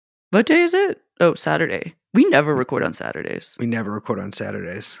What day is it? Oh, Saturday. We never record on Saturdays. We never record on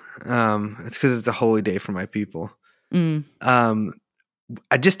Saturdays. It's because it's a holy day for my people. Mm.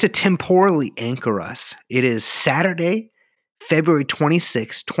 Just to temporally anchor us, it is Saturday, February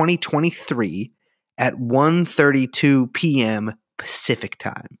 26, 2023 at 1:32 p.m. Pacific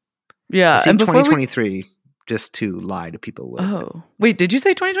time. Yeah. I say and 2023 just to lie to people a little bit. Oh, wait, did you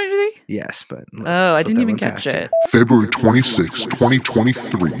say 2023? Yes, but Oh, I didn't even catch it. February 26,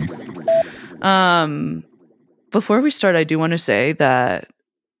 2023. Before we start, I do want to say that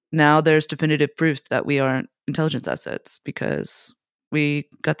now there's definitive proof that we aren't intelligence assets because we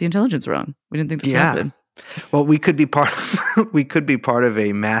got the intelligence wrong. We didn't think this would happen. Well, we could be part of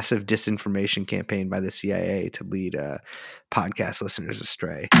a massive disinformation campaign by the CIA to lead podcast listeners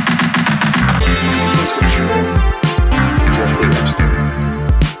astray. Jeffrey Epstein.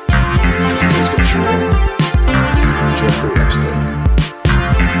 Jeffrey Epstein. Jeffrey Epstein.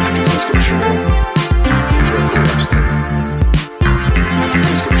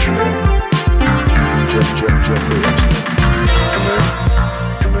 Jeffrey Epstein.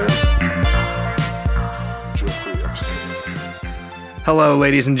 Come in. Jeffrey Epstein. Hello,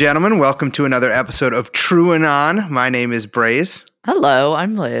 ladies and gentlemen. Welcome to another episode of TrueAnon. My name is Braze. Hello,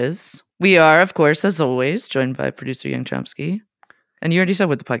 I'm Liz. We are, of course, as always, joined by producer Young Chomsky. And you already said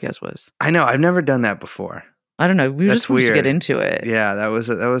what the podcast was. I know. I've never done that before. I don't know. We That's just wanted to weird. get into it. Yeah, that was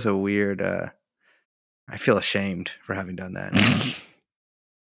a weird. I feel ashamed for having done that.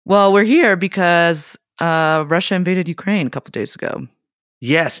 Well, we're here because Russia invaded Ukraine a couple days ago.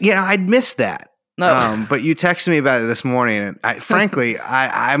 Yes, yeah, I'd missed that. No. But you texted me about it this morning, and frankly,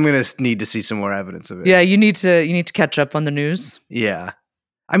 I'm gonna need to see some more evidence of it. Yeah, you need to catch up on the news. Yeah.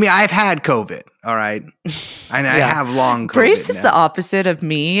 I mean, I've had COVID, all right? And I have long COVID. Brace is now. the opposite of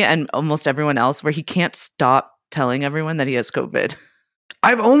me and almost everyone else, where he can't stop telling everyone that he has COVID.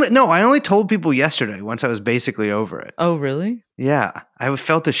 I only told people yesterday once I was basically over it. Oh, really? Yeah. I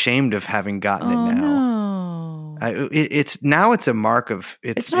felt ashamed of having gotten it now. No. It's a mark of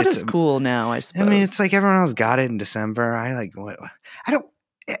It's not as cool now, I suppose. I mean, it's like everyone else got it in December.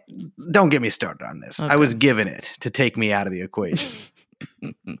 Don't get me started on this. Okay. I was given it to take me out of the equation.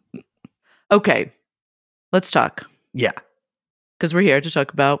 Okay, let's talk. Yeah. Because we're here to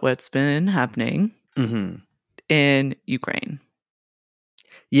talk about what's been happening Mm-hmm. in Ukraine.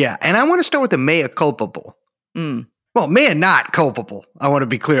 Yeah. And I want to start with the mea culpable. Mm. Well, mea not culpable. I want to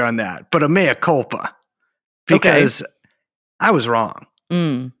be clear on that. But a mea culpa. Because I was wrong.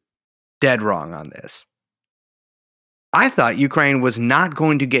 Mm. Dead wrong on this. I thought Ukraine was not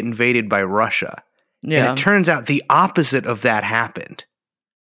going to get invaded by Russia. Yeah. And it turns out the opposite of that happened.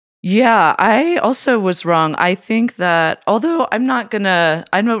 Yeah, I also was wrong. I think that although no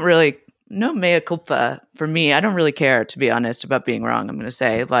mea culpa for me. I don't really care, to be honest, about being wrong. I'm going to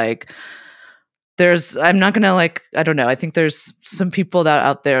say I don't know. I think there's some people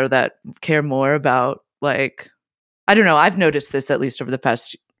out there that care more about I don't know. I've noticed this at least over the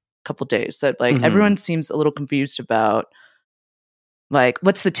past couple days that everyone seems a little confused about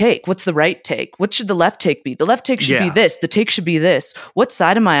what's the take? What's the right take? What should the left take be? The left take should be this. The take should be this. What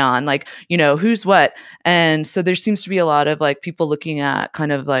side am I on? Who's what? And so there seems to be a lot of people looking at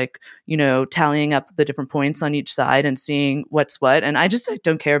kind of tallying up the different points on each side and seeing what's what. And I just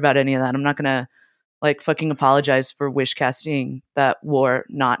don't care about any of that. I'm not going to fucking apologize for wish casting that war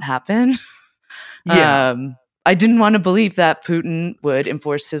not happen. Yeah. I didn't want to believe that Putin would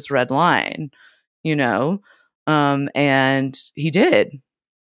enforce his red line, and he did.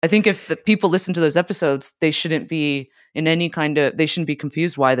 I think if the people listen to those episodes, they shouldn't be they shouldn't be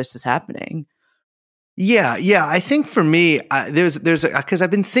confused why this is happening. Yeah. I think for me, there's because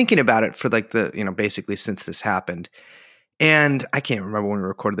I've been thinking about it for basically since this happened. And I can't remember when we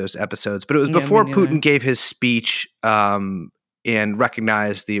recorded those episodes, but it was before Putin gave his speech and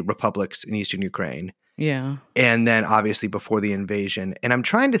recognized the republics in eastern Ukraine. Yeah. And then obviously before the invasion. And I'm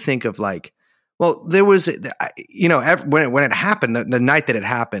trying to think of there was, when it happened, the night that it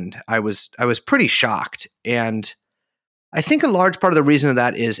happened, I was pretty shocked. And I think a large part of the reason of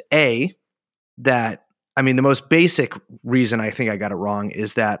that is the most basic reason I think I got it wrong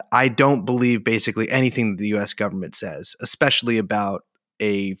is that I don't believe basically anything that the U.S. government says, especially about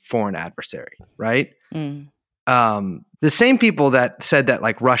a foreign adversary, right? Mm. The same people that said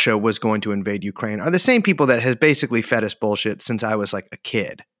that Russia was going to invade Ukraine are the same people that has basically fed us bullshit since I was a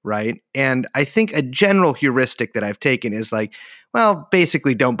kid, right? And I think a general heuristic that I've taken is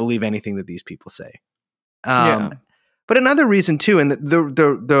basically don't believe anything that these people say. But another reason too, and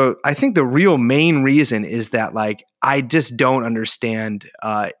I think the real main reason is that I just don't understand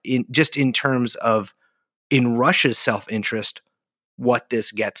in terms of in Russia's self-interest what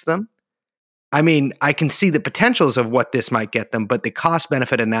this gets them. I mean, I can see the potentials of what this might get them, but the cost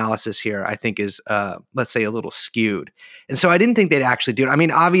benefit analysis here, I think, is, let's say, a little skewed. And so I didn't think they'd actually do it. I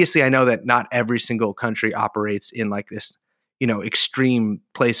mean, obviously, I know that not every single country operates in like this, extreme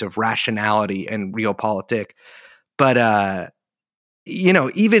place of rationality and realpolitik. But,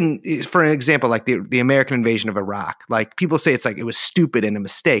 even for an example, like the American invasion of Iraq, like people say it's like it was stupid and a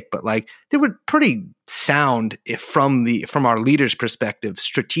mistake, but like they were pretty sound from our leaders' perspective,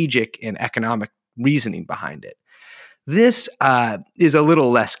 strategic and economic reasoning behind it. This is a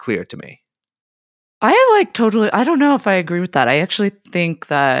little less clear to me. I don't know if I agree with that. I actually think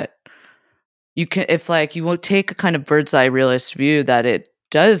that you can, if like you will take a kind of bird's eye realist view, that it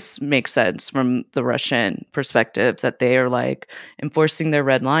does make sense from the Russian perspective that they are like enforcing their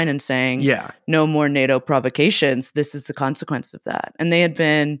red line and saying, no more NATO provocations. This is the consequence of that. And they had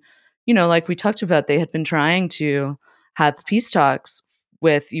been, like we talked about, they had been trying to have peace talks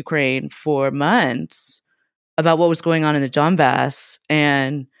with Ukraine for months about what was going on in the Donbass.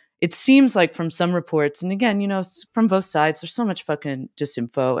 And it seems like from some reports, and again, from both sides, there's so much fucking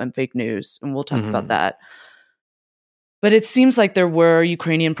disinfo and fake news, and we'll talk about that. But it seems like there were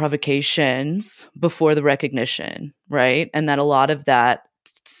Ukrainian provocations before the recognition, right? And that a lot of that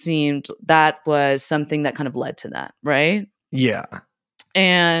was something that kind of led to that, right? Yeah.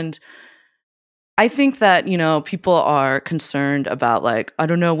 And I think that, people are concerned about like, I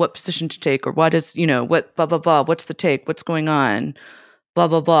don't know what position to take or what is, what, blah, blah, blah, what's the take, what's going on, blah,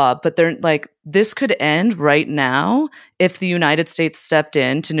 blah, blah. But they're like, this could end right now if the United States stepped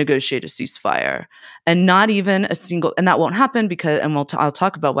in to negotiate a ceasefire, and not even a single, and that won't happen because, and I'll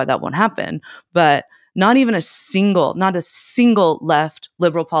talk about why that won't happen, but not a single left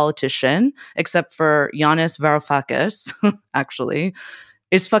liberal politician, except for Yanis Varoufakis, actually,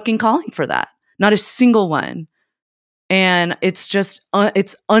 is fucking calling for that. Not a single one. And it's just,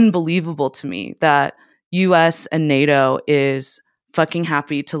 it's unbelievable to me that US and NATO is fucking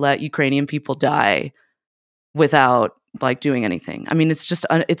happy to let Ukrainian people die without like doing anything. I mean, it's just,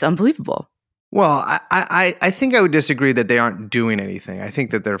 it's unbelievable. Well, I think I would disagree that they aren't doing anything. I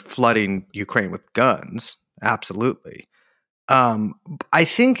think that they're flooding Ukraine with guns. Absolutely. I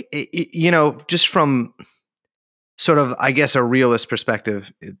think, just from sort of, I guess, a realist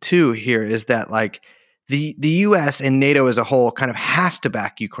perspective too here is that like the U.S. and NATO as a whole kind of has to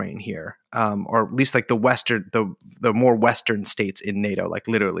back Ukraine here, or at least like the more Western states in NATO, like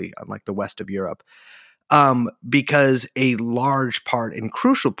literally like the west of Europe. Because a large part and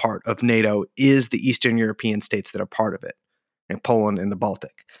crucial part of NATO is the Eastern European states that are part of it, and Poland and the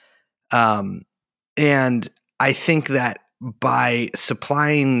Baltic. And I think that by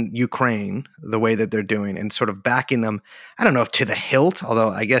supplying Ukraine the way that they're doing and sort of backing them, I don't know if to the hilt, although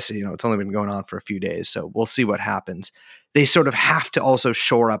I guess, it's only been going on for a few days, so we'll see what happens. They sort of have to also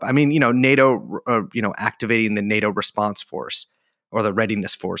shore up. I mean, NATO, activating the NATO response force, or the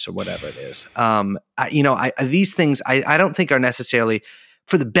readiness force, or whatever it is. These things I don't think are necessarily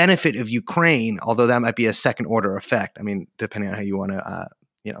for the benefit of Ukraine, although that might be a second order effect. I mean, depending on how you want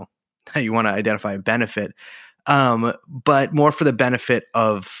to, identify a benefit, but more for the benefit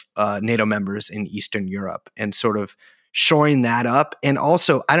of NATO members in Eastern Europe and sort of shoring that up. And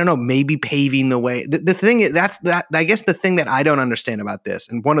also, I don't know, maybe paving the way. The thing is, I guess the thing that I don't understand about this,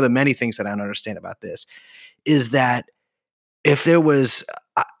 and one of the many things that I don't understand about this, is that if there was,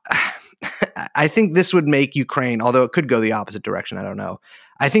 I think this would make Ukraine, although it could go the opposite direction, I don't know.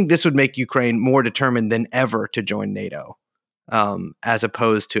 I think this would make Ukraine more determined than ever to join NATO, as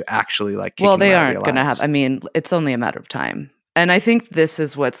opposed to actually like. Well, they aren't going to have. I mean, it's only a matter of time, and I think this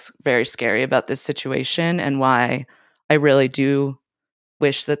is what's very scary about this situation, and why I really do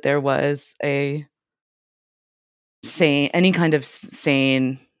wish that there was any kind of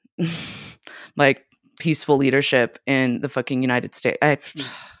sane, like, peaceful leadership in the fucking United States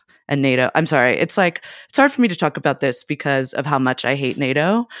and NATO. I'm sorry. It's like, it's hard for me to talk about this because of how much I hate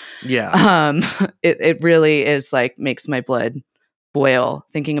NATO. Yeah. It really is like, makes my blood boil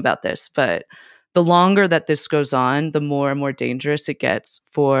thinking about this. But the longer that this goes on, the more and more dangerous it gets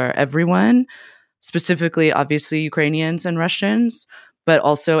for everyone, specifically, obviously, Ukrainians and Russians, but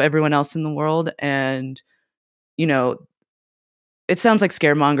also everyone else in the world. And, it sounds like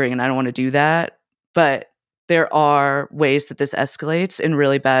scaremongering, and I don't want to do that. But there are ways that this escalates in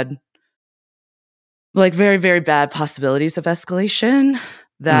really bad, like very, very bad possibilities of escalation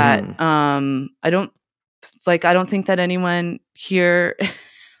that I don't think that anyone here,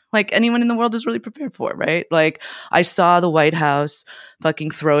 like anyone in the world, is really prepared for, right? Like, I saw the White House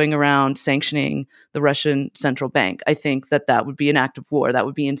fucking throwing around sanctioning the Russian central bank. I think that would be an act of war. That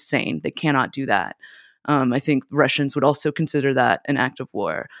would be insane. They cannot do that. I think Russians would also consider that an act of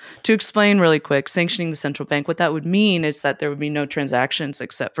war. To explain really quick, sanctioning the central bank, what that would mean is that there would be no transactions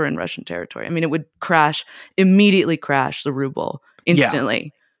except for in Russian territory. I mean, it would immediately crash the ruble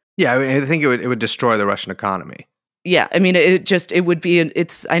instantly. Yeah, I mean, I think it would destroy the Russian economy. Yeah, I mean, it would be,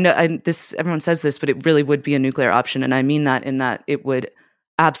 I know everyone says this, but it really would be a nuclear option. And I mean that in that it would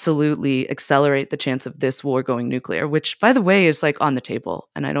absolutely accelerate the chance of this war going nuclear, which, by the way, is like on the table.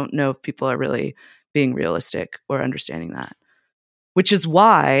 And I don't know if people are really being realistic or understanding that, which is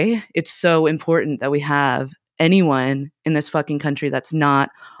why it's so important that we have anyone in this fucking country that's not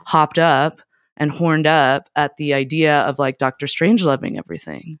hopped up and horned up at the idea of like Dr. Strangeloving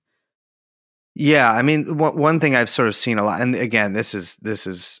everything. Yeah, I mean, one thing I've sort of seen a lot, and again, this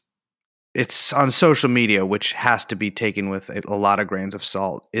is it's on social media, which has to be taken with a lot of grains of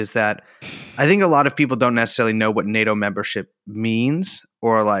salt, is that I think a lot of people don't necessarily know what NATO membership means,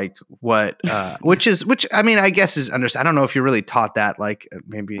 or like what, which I mean, I guess is I don't know if you're really taught that, like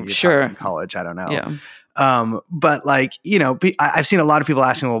maybe you're taught in college, I don't know. Yeah. But like, you know, I've seen a lot of people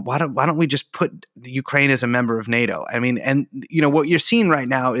asking, well, why don't we just put Ukraine as a member of NATO? I mean, and you know, what you're seeing right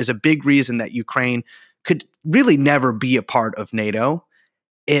now is a big reason that Ukraine could really never be a part of NATO.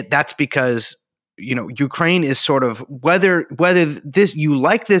 That's because, you know, Ukraine is sort of, whether this, you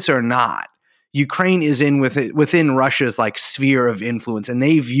like this or not, Ukraine is within Russia's like sphere of influence, and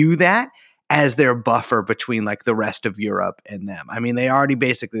they view that as their buffer between like the rest of Europe and them. I mean, they already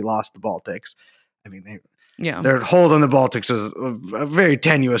basically lost the Baltics. I mean, their hold on the Baltics was very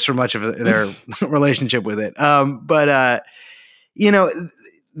tenuous for much of their relationship with it. But you know,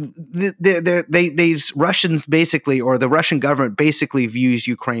 they Russians basically, or the Russian government basically views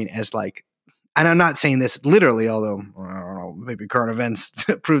Ukraine as like, and I'm not saying this literally, although I don't know, maybe current events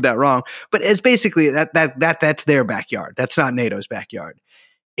prove that wrong, but it's basically that's their backyard. That's not NATO's backyard.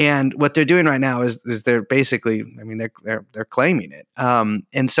 And what they're doing right now is they're basically, I mean, they're claiming it.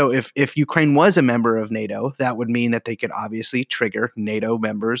 And so if Ukraine was a member of NATO, that would mean that they could obviously trigger NATO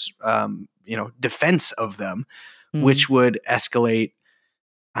members, you know, defense of them, which would escalate.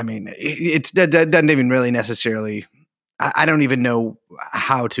 I mean, that doesn't even really necessarily. I don't even know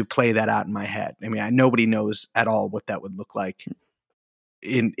how to play that out in my head. I mean, nobody knows at all what that would look like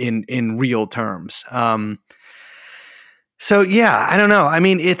in real terms. So yeah, I don't know. I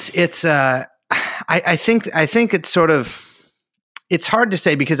mean, I think it's sort of, it's hard to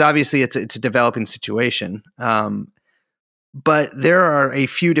say because obviously it's a developing situation. But there are a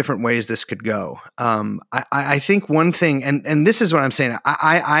few different ways this could go. I think one thing, and this is what I'm saying.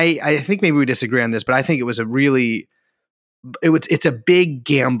 I think maybe we disagree on this, but I think it's a big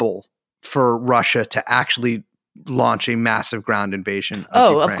gamble for Russia to actually launch a massive ground invasion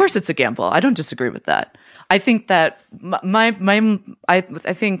of Ukraine. Of course it's a gamble. I don't disagree with that. I think that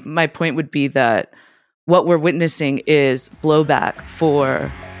I think my point would be that what we're witnessing is blowback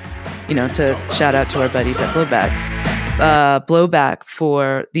for, you know, to shout out to our buddies at blowback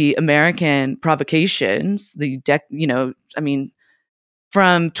for the American provocations,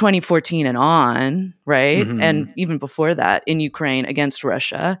 from 2014 and on, right? Mm-hmm. And even before that in Ukraine against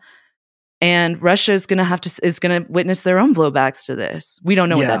Russia. And Russia is going to witness their own blowbacks to this. We don't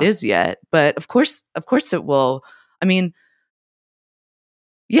know what that is yet, but of course it will. I mean,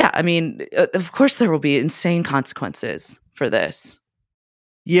 of course there will be insane consequences for this.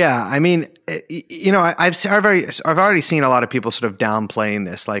 Yeah, I mean, you know, I've already seen a lot of people sort of downplaying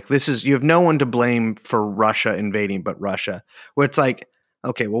this. Like, you have no one to blame for Russia invading but Russia. Where it's like,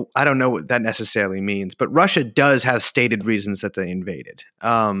 okay, well, I don't know what that necessarily means, but Russia does have stated reasons that they invaded.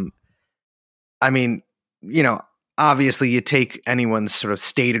 I mean, you know, obviously you take anyone's sort of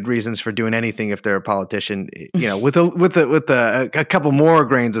stated reasons for doing anything if they're a politician, you know, with a couple more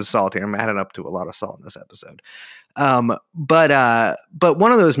grains of salt here. I'm adding up to a lot of salt in this episode. But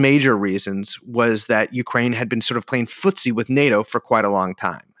one of those major reasons was that Ukraine had been sort of playing footsie with NATO for quite a long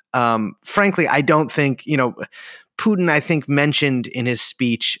time. Frankly, I don't think, you know, Putin, I think, mentioned in his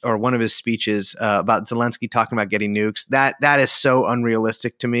speech or one of his speeches about Zelensky talking about getting nukes. That is so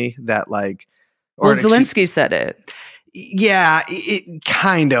unrealistic to me that like. Zelensky said it. Yeah, it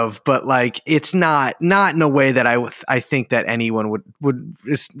kind of, but like it's not in a way that I think that anyone would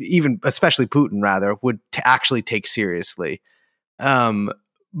even, especially Putin rather, would actually take seriously.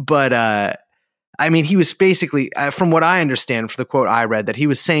 But I mean, he was basically, from what I understand, for the quote I read, that he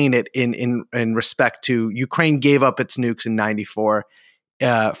was saying it in respect to Ukraine gave up its nukes in '94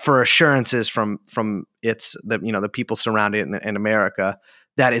 for assurances from the people surrounding it in America,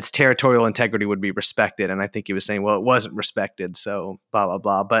 that its territorial integrity would be respected. And I think he was saying, well, it wasn't respected, so blah, blah,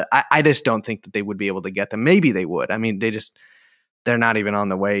 blah. But I just don't think that they would be able to get them. Maybe they would. I mean, they're not even on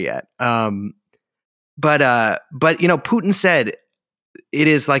the way yet. but Putin said it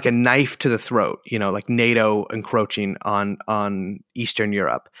is like a knife to the throat, like NATO encroaching on Eastern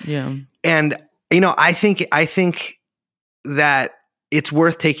Europe. Yeah. And I think that it's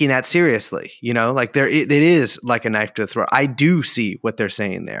worth taking that seriously. Like it is like a knife to the throat. I do see what they're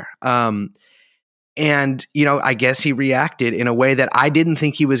saying there. And I guess he reacted in a way that I didn't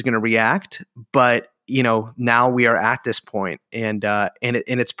think he was going to react, but now we are at this point, and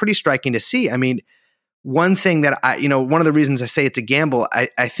it's pretty striking to see. I mean, one thing that one of the reasons I say it's a gamble,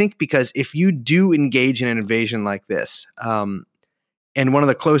 I think because if you do engage in an invasion like this, and one of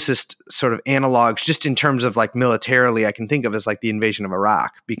the closest sort of analogs, just in terms of like militarily, I can think of as like the invasion of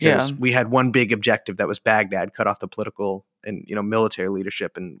Iraq, because we had one big objective that was Baghdad, cut off the political and military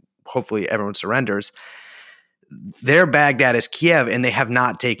leadership, and hopefully everyone surrenders. Their Baghdad is Kiev, and they have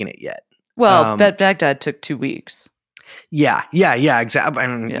not taken it yet. Well, Baghdad took 2 weeks. Yeah,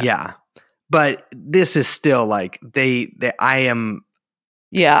 exactly. Yeah. But this is still like I am.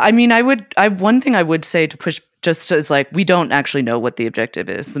 Yeah, I mean, one thing I would say to push just as like, we don't actually know what the objective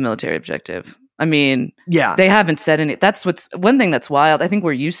is, the military objective. I mean, they haven't said any. That's what's one thing that's wild. I think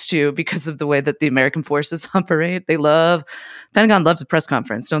we're used to, because of the way that the American forces operate. Pentagon loves a press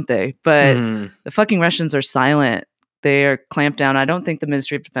conference, don't they? But the fucking Russians are silent. They are clamped down. I don't think the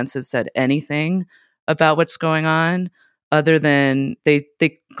Ministry of Defense has said anything about what's going on, other than they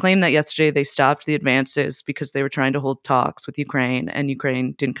claimed that yesterday they stopped the advances because they were trying to hold talks with Ukraine, and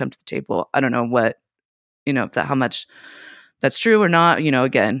Ukraine didn't come to the table. I don't know what, how much that's true or not.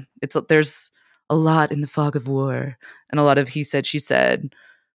 Again, there's a lot in the fog of war and a lot of he said, she said.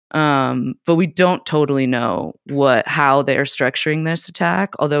 But we don't totally know how they are structuring this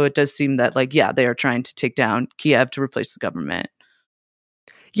attack, although it does seem that they are trying to take down Kiev to replace the government.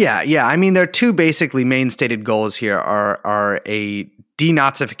 Yeah. I mean, their two basically main stated goals here are a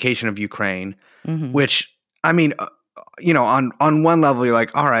denazification of Ukraine, which, I mean, on one level, you're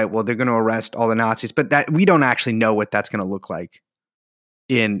like, all right, well, they're going to arrest all the Nazis, but that we don't actually know what that's going to look like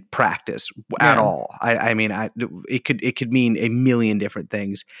in practice at all. I mean, it could mean a million different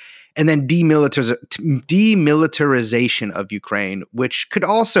things. And then demilitarization of Ukraine, which could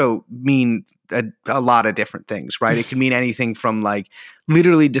also mean a lot of different things, right? It could mean anything from like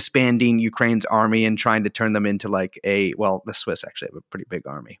literally disbanding Ukraine's army and trying to turn them into the Swiss actually have a pretty big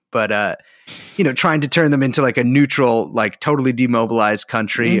army, but trying to turn them into like a neutral, like totally demobilized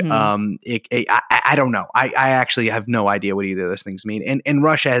country. I don't know. I actually have no idea what either of those things mean. And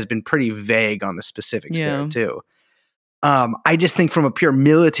Russia has been pretty vague on the specifics there too. I just think from a pure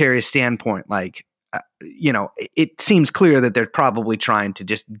military standpoint, it seems clear that they're probably trying to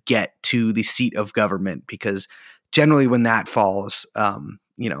just get to the seat of government, because generally when that falls, the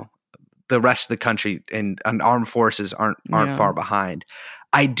rest of the country and armed forces aren't far behind.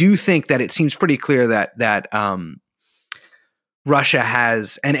 I do think that it seems pretty clear that Russia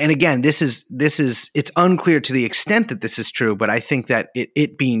has, and again, this is it's unclear to the extent that this is true, but I think that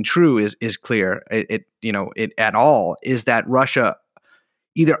it being true is clear. It at all is that Russia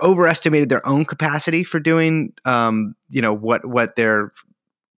either overestimated their own capacity for doing, what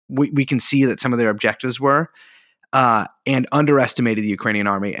we can see that some of their objectives were, and underestimated the Ukrainian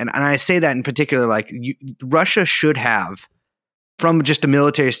army. And I say that in particular, Russia should have, from just a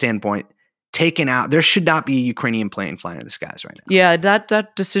military standpoint, taken out. There should not be a Ukrainian plane flying in the skies right now. Yeah,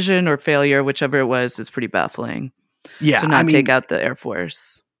 that decision or failure, whichever it was, is pretty baffling. Yeah, to not take out the Air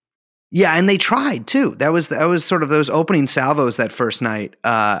Force. Yeah, and they tried too. That was sort of those opening salvos that first night.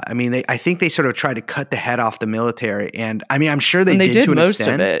 I think they sort of tried to cut the head off the military, and I mean, I'm sure they did to an most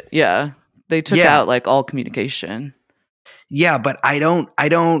extent. of it. Yeah, they took out all communication. Yeah, but I don't.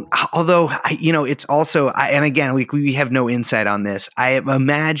 Although it's also, and again, we have no insight on this. I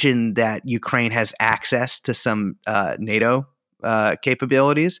imagine that Ukraine has access to some NATO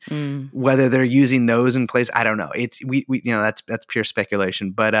capabilities. Whether they're using those in place, I don't know. It's that's pure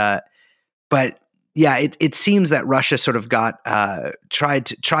speculation. But yeah, it seems that Russia sort of got tried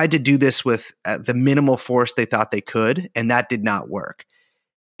to do this with the minimal force they thought they could, and that did not work.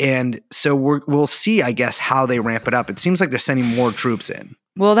 And so we'll see, I guess, how they ramp it up. It seems like they're sending more troops in.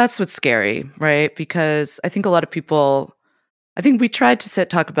 Well, that's what's scary, right? Because I think a lot of people, I think we tried to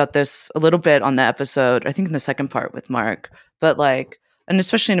talk about this a little bit on the episode, I think in the second part with Mark, but and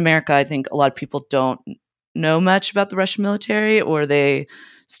especially in America, I think a lot of people don't know much about the Russian military, or there's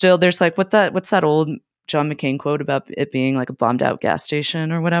what's that old John McCain quote about it being like a bombed out gas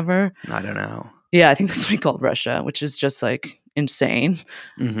station or whatever? I don't know. Yeah, I think that's what he called Russia, which is just insane.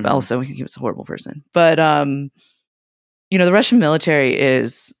 But also, he was a horrible person. But the Russian military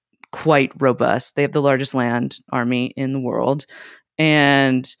is quite robust. They have the largest land army in the world,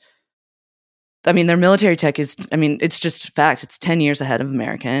 and I mean, their military tech is, I mean, it's just a fact. It's 10 years ahead of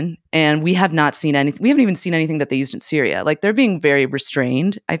American. And we have not seen anything. We haven't even seen anything that they used in Syria. Like, they're being very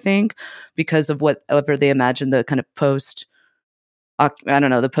restrained, I think, because of whatever they imagine the kind of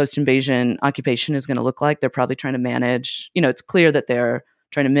the post-invasion occupation is going to look like. They're probably trying to manage, it's clear that they're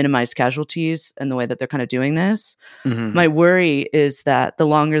trying to minimize casualties in the way that they're kind of doing this. Mhm. My worry is that the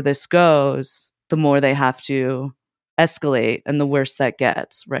longer this goes, the more they have to escalate and the worse that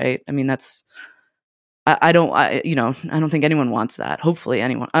gets, right? I mean, I don't think anyone wants that. Hopefully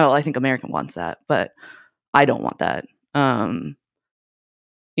I think America wants that, but I don't want that.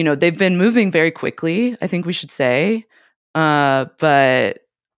 They've been moving very quickly, I think we should say. But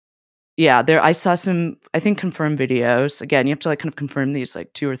yeah, I saw some, I think, confirmed videos. Again, you have to like kind of confirm these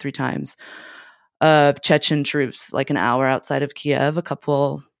like 2 or 3 times of Chechen troops, like an hour outside of Kiev. A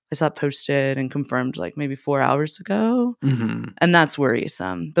couple I saw posted and confirmed like maybe 4 hours ago. Mhm. And that's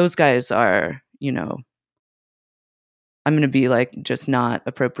worrisome. Those guys are, I'm going to be like just not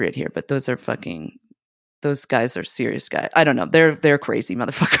appropriate here, but those guys are serious guys. I don't know. They're crazy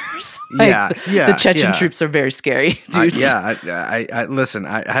motherfuckers. Like, yeah. The Chechen troops are very scary, dudes. I listen.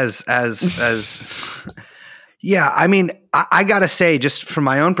 Yeah. I mean, I gotta say, just from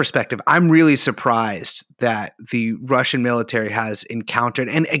my own perspective, I'm really surprised that the Russian military has encountered.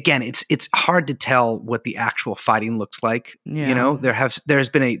 And again, it's hard to tell what the actual fighting looks like. Yeah. There's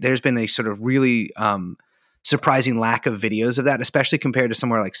been a sort of really surprising lack of videos of that, especially compared to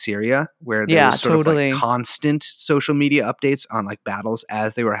somewhere like Syria, where there was sort of like constant social media updates on like battles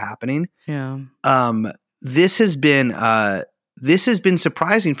as they were happening. Yeah. This has been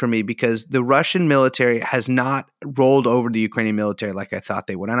surprising for me because the Russian military has not rolled over the Ukrainian military like I thought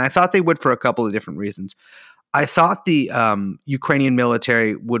they would. And I thought they would for a couple of different reasons. I thought the Ukrainian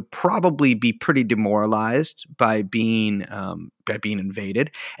military would probably be pretty demoralized by being invaded,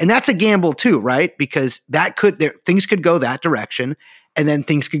 and that's a gamble too, right? Because things could go that direction, and then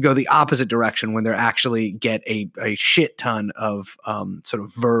things could go the opposite direction when they actually get a shit ton of sort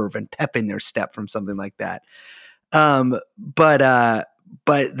of verve and pep in their step from something like that. But there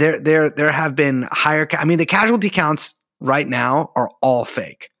have been higher. I mean, the casualty counts right now are all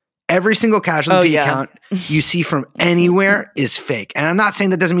fake. Every single casualty count you see from anywhere is fake. And I'm not saying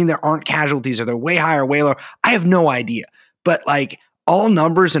that doesn't mean there aren't casualties or they're way higher, way lower. I have no idea. But like all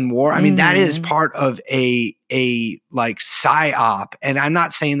numbers in war, I mean, that is part of a like psyop. And I'm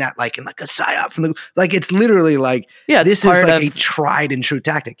not saying that like in like a psyop like it's literally like, this is like a tried and true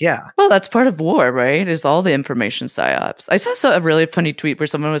tactic. Yeah. Well, that's part of war, right? Is all the information psyops. I saw a really funny tweet where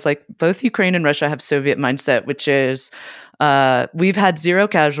someone was like, both Ukraine and Russia have Soviet mindset, which is, we've had 0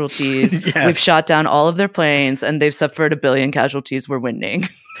 casualties. Yes. We've shot down all of their planes, and they've suffered 1 billion casualties. We're winning.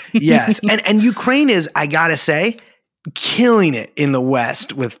 Yes, and Ukraine is, I gotta say, killing it in the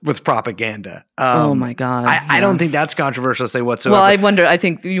West with propaganda. Oh my God! I don't think that's controversial to say whatsoever. Well, I wonder. I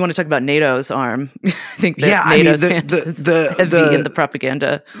think you want to talk about NATO's arm. I think that NATO's hand is heavy in the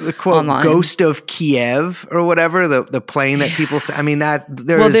propaganda. The quote online. "Ghost of Kiev" or whatever, the plane that people say. I mean, that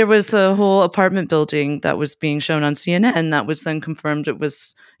there was a whole apartment building that was being shown on CNN that was then confirmed it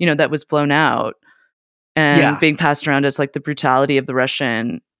was, that was blown out and being passed around as like the brutality of the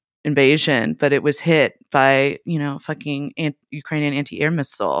Russian invasion, but it was hit by, fucking Ukrainian anti-air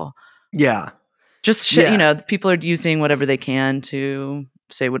missile. Yeah. Just shit, people are using whatever they can to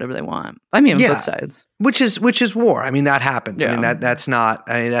say whatever they want. I mean, on both sides. Which is war. I mean, that happens. Yeah. I mean, that's not,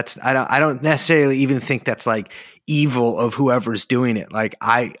 I don't necessarily even think that's like evil of whoever's doing it. Like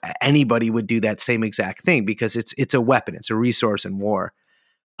anybody would do that same exact thing because it's a weapon. It's a resource in war.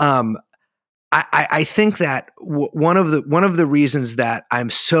 I think that one of the reasons that I'm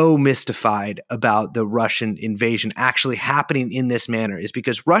so mystified about the Russian invasion actually happening in this manner is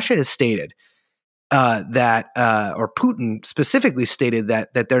because Russia has stated that, or Putin specifically stated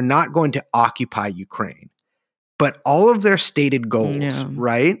that they're not going to occupy Ukraine, but all of their stated goals,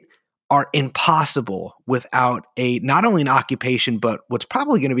 right, are impossible without not only an occupation, but what's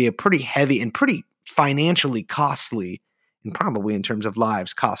probably going to be a pretty heavy and pretty financially costly, and probably in terms of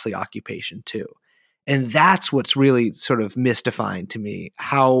lives, costly occupation too. And that's what's really sort of mystifying to me,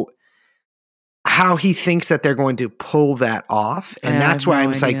 how he thinks that they're going to pull that off. And that's why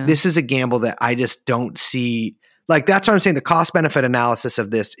I'm just like, this is a gamble that I just don't see. Like, that's why I'm saying the cost benefit analysis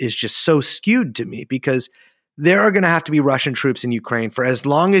of this is just so skewed to me, because there are going to have to be Russian troops in Ukraine for as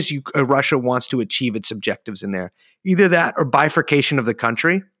long as Russia wants to achieve its objectives in there. Either that or bifurcation of the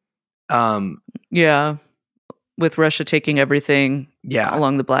country. With Russia taking everything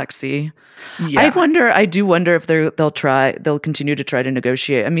along the Black Sea. Yeah. I do wonder if they'll continue to try to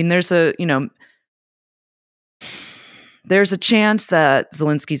negotiate. I mean, there's there's a chance that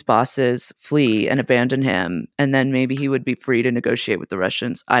Zelensky's bosses flee and abandon him, and then maybe he would be free to negotiate with the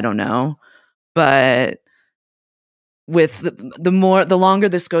Russians. I don't know. But with the longer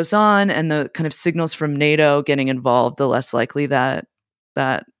this goes on and the kind of signals from NATO getting involved, the less likely that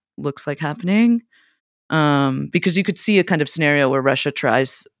looks like happening. Because you could see a kind of scenario where Russia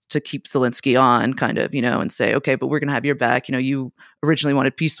tries to keep Zelensky on, kind of, and say, okay, but we're going to have your back. You originally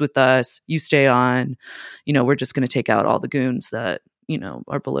wanted peace with us. You stay on. We're just going to take out all the goons that,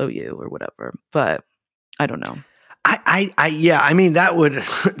 are below you or whatever. But I don't know. I mean, that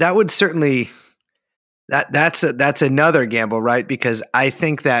would certainly, that's another gamble, right? Because I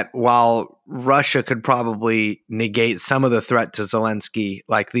think that while Russia could probably negate some of the threat to Zelensky,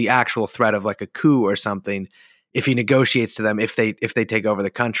 like the actual threat of like a coup or something, if he negotiates to them, if they take over the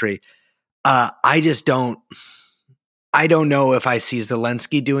country, I don't know if I see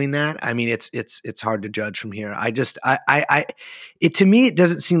Zelensky doing that. I mean, it's hard to judge from here. To me, it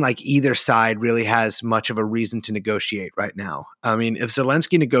doesn't seem like either side really has much of a reason to negotiate right now. I mean, if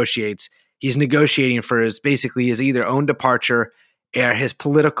Zelensky negotiates, he's negotiating for his either own departure or his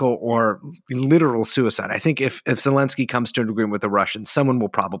political or literal suicide. I think if Zelensky comes to an agreement with the Russians, someone will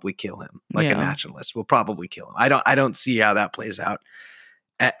probably kill him, like a nationalist will probably kill him. I don't see how that plays out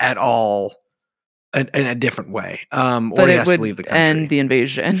at all in a different way. But or he it has would to leave the country. end the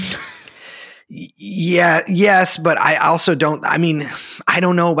invasion. Yes, but I also don't. I mean, I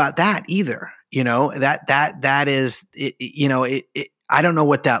don't know about that either. That is, I don't know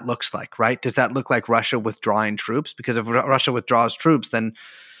what that looks like, right? Does that look like Russia withdrawing troops? Because if Russia withdraws troops, then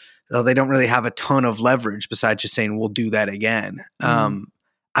they don't really have a ton of leverage besides just saying, we'll do that again.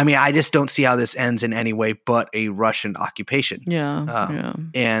 I mean, I just don't see how this ends in any way but a Russian occupation.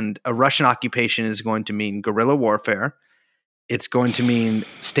 And a Russian occupation is going to mean guerrilla warfare. It's going to mean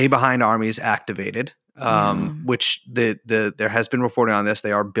stay behind armies activated, which there has been reporting on this.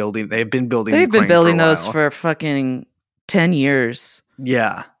 They've been building those for fucking 10 years.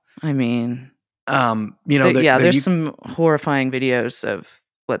 Yeah. I mean, there's some horrifying videos of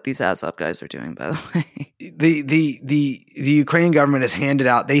what these Azov guys are doing, by the way. The Ukrainian government has handed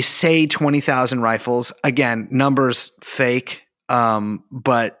out, they say 20,000 rifles. Again, numbers fake.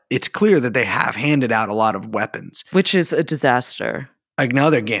 But it's clear that they have handed out a lot of weapons, which is a disaster.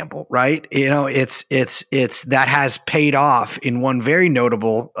 Another gamble, right? It's that has paid off in one very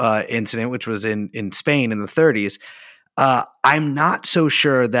notable incident, which was in Spain in the 30s. I'm not so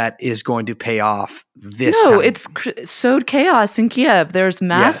sure that is going to pay off this time. No, it's sowed chaos in Kiev. There's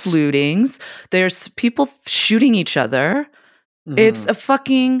mass lootings. There's people shooting each other. Mm-hmm. It's a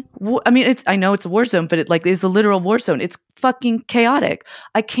fucking, I know it's a war zone, but it is a literal war zone. It's fucking chaotic.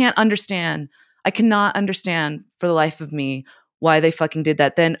 I cannot understand for the life of me why they fucking did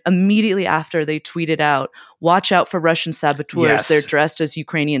that. Then immediately after, they tweeted out, watch out for Russian saboteurs. Yes. They're dressed as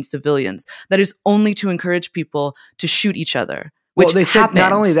Ukrainian civilians. That is only to encourage people to shoot each other. Well, they said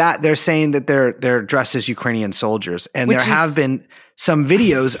not only that, they're saying that they're dressed as Ukrainian soldiers. And there have been some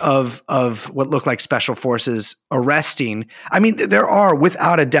videos of what look like special forces arresting. I mean, there are,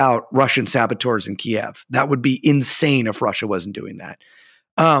 without a doubt, Russian saboteurs in Kiev. That would be insane if Russia wasn't doing that.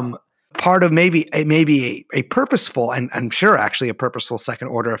 Part of maybe a purposeful, and I'm sure actually a purposeful second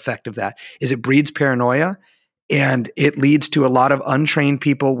order effect of that is it breeds paranoia. And it leads to a lot of untrained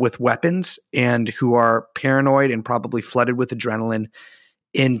people with weapons and who are paranoid and probably flooded with adrenaline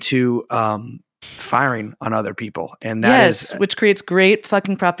into firing on other people. And that is, which creates great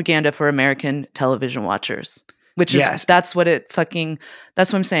fucking propaganda for American television watchers. Which is that's what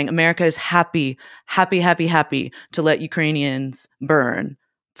I'm saying. America is happy to let Ukrainians burn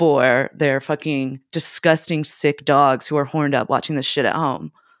for their fucking disgusting sick dogs who are horned up watching this shit at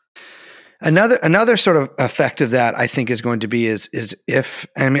home. Another sort of effect of that, I think, is going to be is if,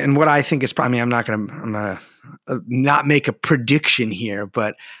 and what I think is probably, I'm gonna not make a prediction here,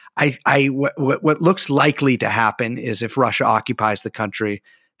 but what looks likely to happen is if Russia occupies the country,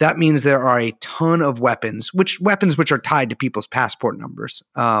 that means there are a ton of weapons which are tied to people's passport numbers.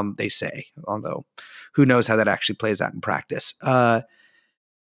 They say, although who knows how that actually plays out in practice.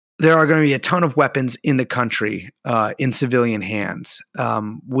 There are going to be a ton of weapons in the country in civilian hands,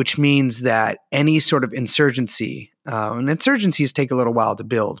 which means that any sort of insurgency, and insurgencies take a little while to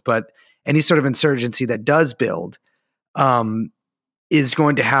build, but any sort of insurgency that does build is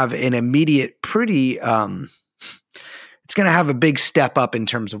going to have an immediate it's going to have a big step up in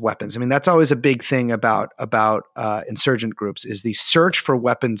terms of weapons. I mean, that's always a big thing about insurgent groups is the search for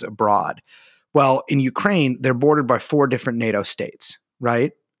weapons abroad. Well, in Ukraine, they're bordered by 4 different NATO states,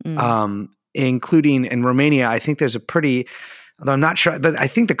 right? Including in Romania, I think there's a pretty although I'm not sure, but I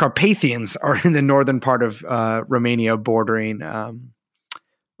think the Carpathians are in the northern part of Romania, bordering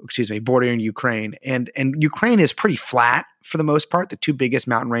Ukraine, and Ukraine is pretty flat for the most part. The two biggest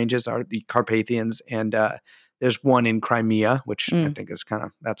mountain ranges are the Carpathians, and there's one in Crimea, which I think is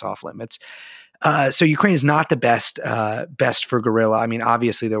that's off limits. So Ukraine is not the best for guerrilla. I mean,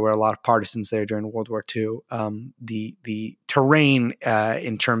 obviously there were a lot of partisans there during World War II. The terrain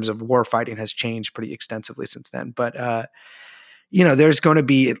in terms of war fighting has changed pretty extensively since then. But there's going to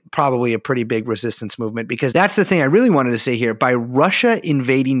be probably a pretty big resistance movement, because that's the thing I really wanted to say here. By Russia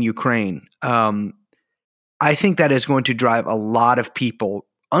invading Ukraine, I think that is going to drive a lot of people,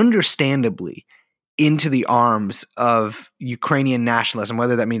 understandably, into the arms of Ukrainian nationalism,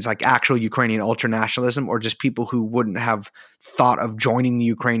 whether that means like actual Ukrainian ultranationalism or just people who wouldn't have thought of joining the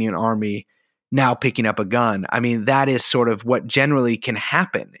Ukrainian army now picking up a gun. I mean, that is sort of what generally can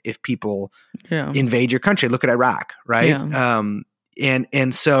happen if people invade your country. Look at Iraq, right? Yeah.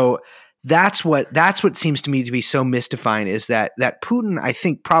 And so that's what seems to me to be so mystifying, is that Putin, I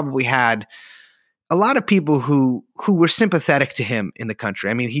think, probably had a lot of people who were sympathetic to him in the country.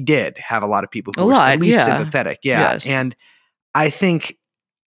 I mean, he did have a lot of people who were at least sympathetic. Yeah. Yes. And I think,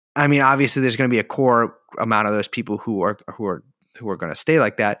 I mean, obviously there's going to be a core amount of those people who are going to stay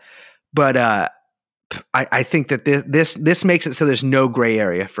like that. But I think that this makes it so there's no gray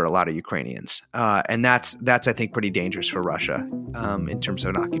area for a lot of Ukrainians. And that's, I think, pretty dangerous for Russia in terms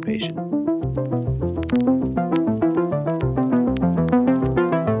of an occupation.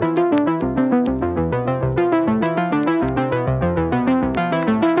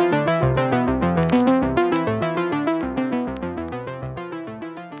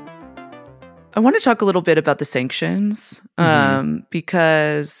 I want to talk a little bit about the sanctions,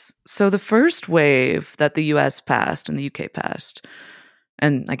 because the first wave that the US passed and the UK passed,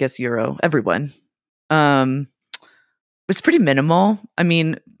 and I guess everyone, was pretty minimal. I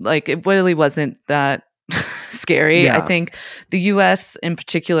mean, like, it really wasn't that scary. Yeah. I think the US in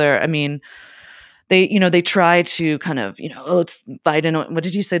particular, I mean, they try to kind of, it's Biden. What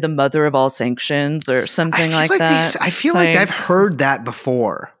did he say? The mother of all sanctions or something like that. I feel like I've heard that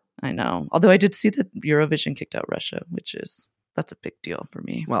before. I know. Although I did see that Eurovision kicked out Russia, that's a big deal for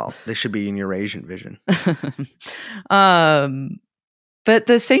me. Well, they should be in Eurasian vision. But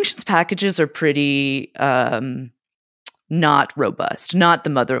the sanctions packages are pretty not robust, not the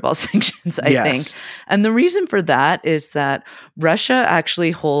mother of all sanctions, I think. And the reason for that is that Russia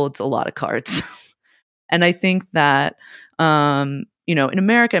actually holds a lot of cards. And I think that, in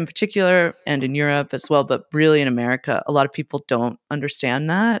America in particular and in Europe as well, but really in America, a lot of people don't understand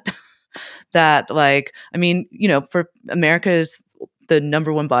that. For America is the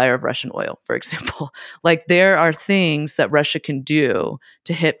number one buyer of Russian oil, for example. Like, there are things that Russia can do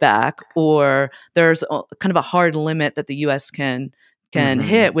to hit back, or there's kind of a hard limit that the U.S. can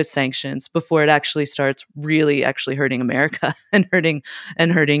hit with sanctions before it actually starts really actually hurting America and hurting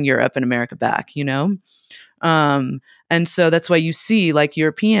Europe and America back, And so that's why you see, like,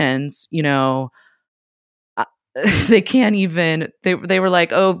 Europeans, they can't even, they were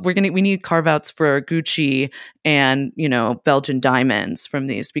like, oh, we need carve outs for Gucci and, Belgian diamonds from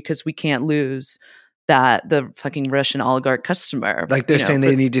these, because we can't lose the fucking Russian oligarch customer. Like, they're saying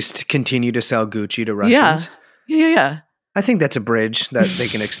they need to continue to sell Gucci to Russians. Yeah. I think that's a bridge that they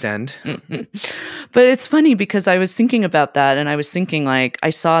can extend. But it's funny because I was thinking about that, and I was thinking, like, I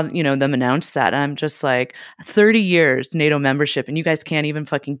saw, them announce that, and I'm just like, 30 years NATO membership, and you guys can't even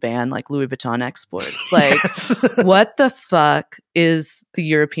fucking ban, like, Louis Vuitton exports. Like, what the fuck is the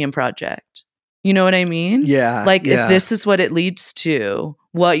European project? You know what I mean? Yeah. Like, if this is what it leads to,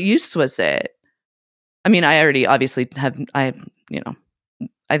 what use was it? I mean, I already obviously I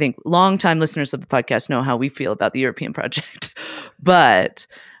think longtime listeners of the podcast know how we feel about the European project. But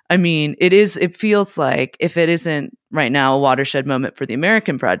I mean, it feels like, if it isn't right now a watershed moment for the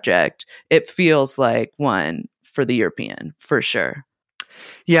American project, it feels like one for the European, for sure.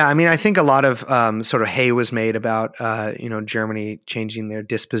 Yeah, I mean, I think a lot of sort of hay was made about, Germany changing their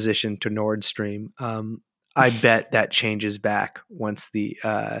disposition to Nord Stream. I bet that changes back once the,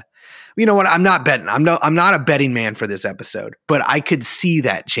 you know what? I'm not betting. I'm not a betting man for this episode, but I could see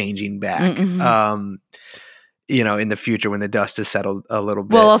that changing back. In the future when the dust has settled a little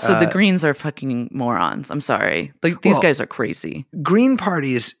bit. Well, also the Greens are fucking morons. I'm sorry. Like, these guys are crazy. Green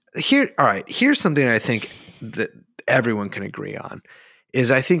parties here. All right. Here's something I think that everyone can agree on is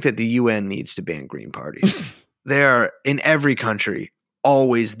I think that the UN needs to ban green parties. They are in every country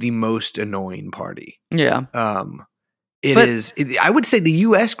always the most annoying party. Yeah. I would say the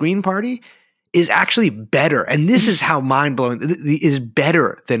US Green Party is actually better. And this is how mind-blowing is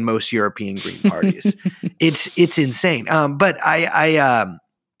better than most European Green parties. It's insane. But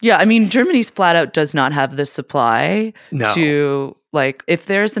yeah, I mean, Germany's flat out does not have the supply No. to, like, if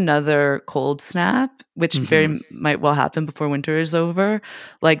there's another cold snap, which very might well happen before winter is over,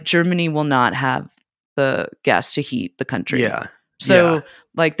 like, Germany will not have the gas to heat the country. Yeah. So,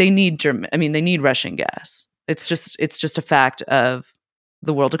 like, they need they need Russian gas. It's just a fact of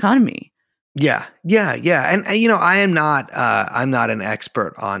the world economy. Yeah. And you know, I'm not an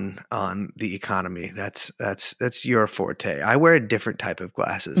expert on the economy. That's your forte. I wear a different type of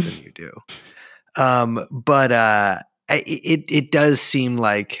glasses than you do. But it does seem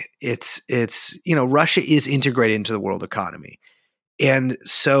like it's you know, Russia is integrated into the world economy, and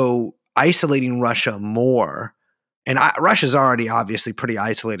so isolating Russia more. And Russia's already obviously pretty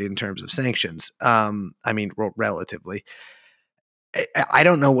isolated in terms of sanctions. I mean, relatively. I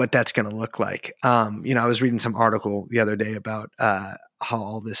don't know what that's going to look like. You know, I was reading some article the other day about how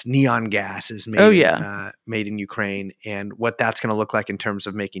all this neon gas is made, made in Ukraine, and what that's going to look like in terms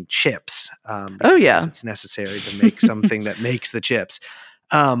of making chips. It's necessary to make something that makes the chips.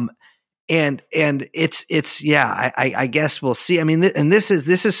 And it's I guess we'll see. I mean, and this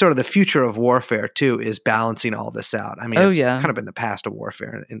is sort of the future of warfare too, is balancing all this out. I mean, it's kind of been the past of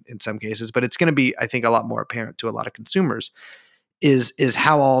warfare in some cases, but it's going to be, I think, a lot more apparent to a lot of consumers is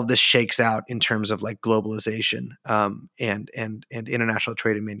how all of this shakes out in terms of like globalization and international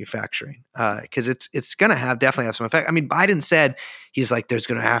trade and manufacturing, because it's going to definitely have some effect. I mean, Biden said he's like, there's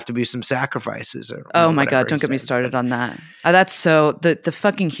going to have to be some sacrifices. Oh my God, don't get me started on that. That's so the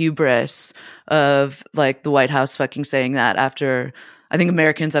fucking hubris of like the White House fucking saying that after. I think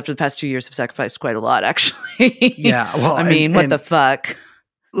Americans after the past 2 years have sacrificed quite a lot, actually. Yeah, well, I mean, what the fuck?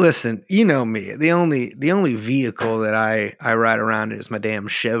 Listen, you know me. The only vehicle that I ride around in is my damn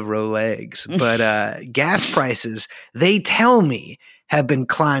Chevrolet. But gas prices, they tell me, have been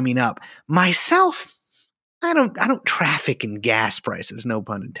climbing up. Myself, I don't traffic in gas prices, no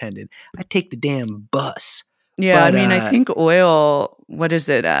pun intended. I take the damn bus. Yeah, but, I mean, I think oil, what is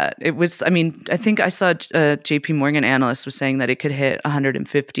it at? It was, I mean, I think I saw a JP Morgan analyst was saying that it could hit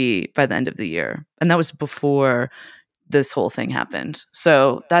 150 by the end of the year. And that was before this whole thing happened.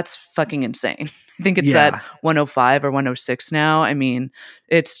 So that's fucking insane. I think it's at 105 or 106 now. I mean,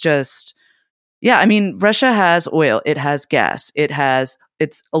 it's just, I mean, Russia has oil, it has gas,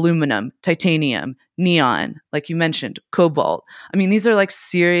 it's aluminum, titanium, neon, like you mentioned, cobalt. I mean, these are like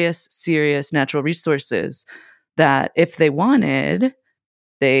serious natural resources that if they wanted,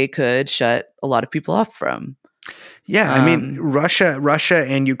 they could shut a lot of people off from. Yeah, I mean, Russia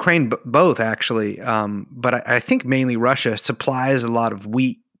and Ukraine both actually, but I think mainly Russia supplies a lot of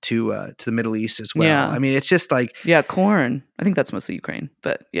wheat to the Middle East as well. Yeah. I mean, it's just like corn. I think that's mostly Ukraine,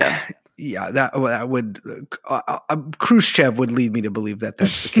 but yeah. Yeah, that would Khrushchev would lead me to believe that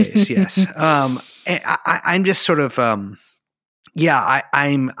that's the case. Yes, I'm just sort of I'm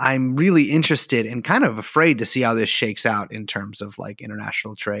really interested and kind of afraid to see how this shakes out in terms of like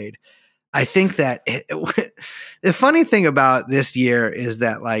international trade. I think that the funny thing about this year is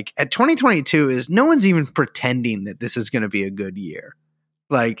that like at 2022 is no one's even pretending that this is going to be a good year.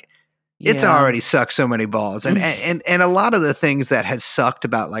 Like it's already sucked so many balls, and a lot of the things that had sucked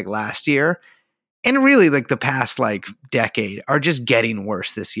about like last year and really like the past like decade are just getting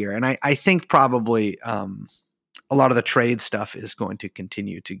worse this year. And I think probably a lot of the trade stuff is going to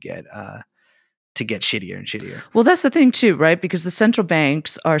continue to get shittier and shittier. Well, that's the thing too, right? Because the central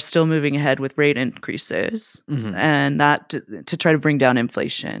banks are still moving ahead with rate increases and that to try to bring down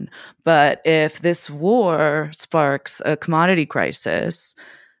inflation. But if this war sparks a commodity crisis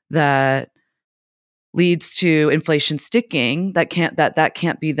that leads to inflation sticking, that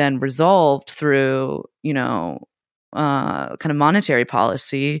can't be then resolved through, kind of monetary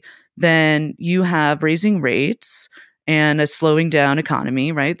policy, then you have raising rates and a slowing down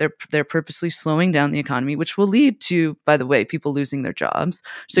economy, right? They're purposely slowing down the economy, which will lead to, by the way, people losing their jobs.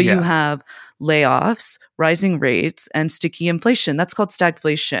 So you have layoffs, rising rates, and sticky inflation. That's called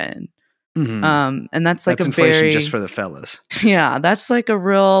stagflation. And that's like inflation just for the fellas. Yeah, that's like a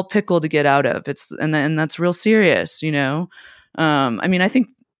real pickle to get out of. And that's real serious, I mean,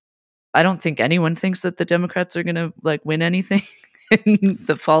 I don't think anyone thinks that the Democrats are going to like win anything in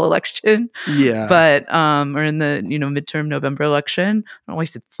the fall election. Yeah. But or in the, midterm November election. I don't know why I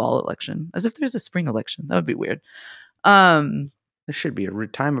said fall election, as if there's a spring election. That would be weird. There should be a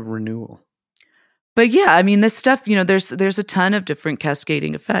time of renewal. But yeah, I mean, this stuff, there's a ton of different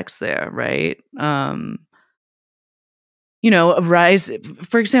cascading effects there, right? A rise,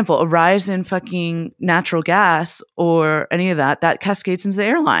 for example, a rise in fucking natural gas or any of that cascades into the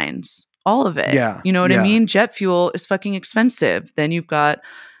airlines, all of it. Yeah, You know what I yeah. mean? Jet fuel is fucking expensive. Then you've got,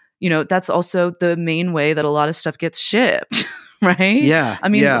 that's also the main way that a lot of stuff gets shipped, right? Yeah, I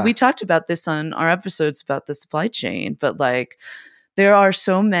mean, yeah. we talked about this on our episodes about the supply chain, but like there are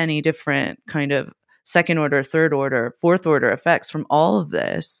so many different kind of second order, third order, fourth order effects from all of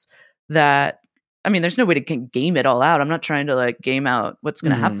this that, I mean, there's no way to game it all out. I'm not trying to like game out what's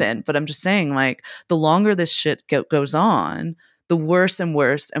going to happen, but I'm just saying like the longer this shit goes on, the worse and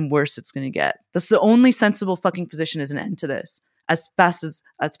worse and worse it's going to get. That's the only sensible fucking position is an end to this as fast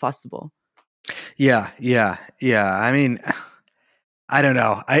as possible. Yeah. I mean, I don't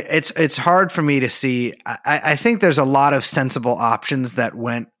know. It's hard for me to see. I think there's a lot of sensible options that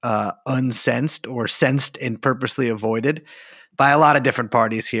went unsensed or sensed and purposely avoided by a lot of different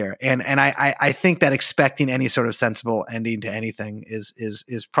parties here. And I think that expecting any sort of sensible ending to anything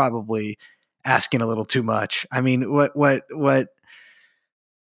is probably asking a little too much. I mean, what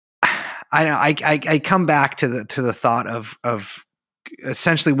I know, I come back to the thought of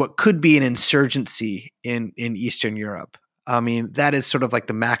essentially what could be an insurgency in Eastern Europe. I mean, that is sort of like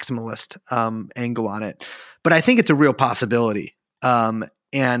the maximalist angle on it, but I think it's a real possibility.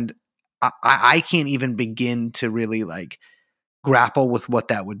 And I can't even begin to really like grapple with what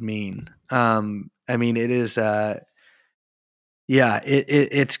that would mean. I mean, it is,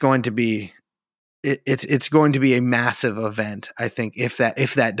 it's going to be, it's going to be a massive event, I think, if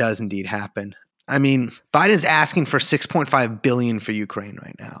that does indeed happen. I mean, Biden's asking for $6.5 billion for Ukraine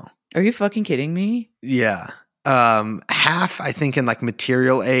right now. Are you fucking kidding me? Yeah. Half, I think, in like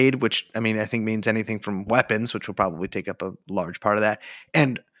material aid, which I mean, I think means anything from weapons, which will probably take up a large part of that.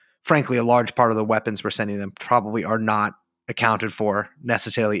 And frankly, a large part of the weapons we're sending them probably are not accounted for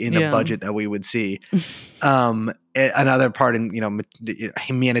necessarily in the budget that we would see. Another part in,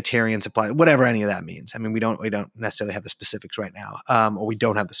 humanitarian supply, whatever any of that means. I mean, we don't necessarily have the specifics right now. Or we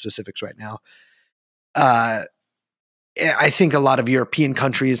don't have the specifics right now. I think a lot of European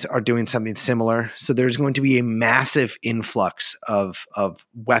countries are doing something similar. So there's going to be a massive influx of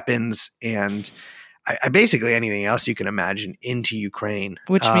weapons and I basically anything else you can imagine into Ukraine.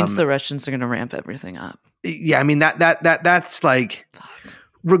 Which means the Russians are going to ramp everything up. Yeah, I mean that's like,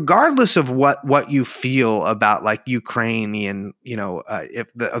 regardless of what you feel about like Ukrainian,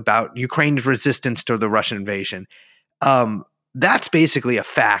 about Ukraine's resistance to the Russian invasion, that's basically a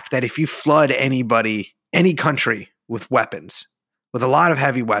fact that if you flood any country with weapons, with a lot of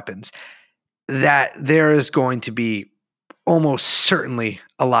heavy weapons, that there is going to be almost certainly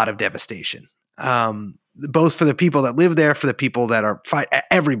a lot of devastation, both for the people that live there, for the people that are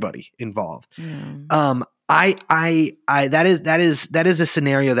everybody involved. That is a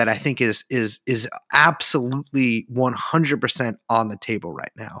scenario that I think is absolutely 100% on the table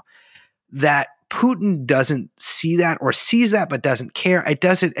right now. That Putin doesn't see that or sees that but doesn't care. It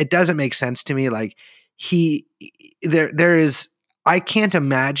doesn't make sense to me. Like I can't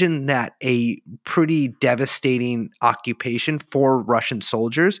imagine that a pretty devastating occupation for Russian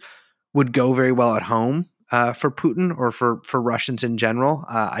soldiers would go very well at home for Putin or for Russians in general.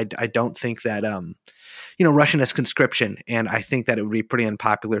 I don't think that Russian has conscription, and I think that it would be pretty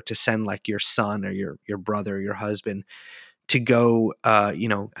unpopular to send like your son or your brother or your husband to go, I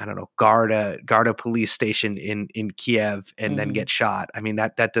don't know, guard a police station in Kiev and then get shot. I mean,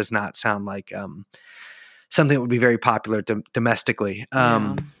 that does not sound like something that would be very popular domestically.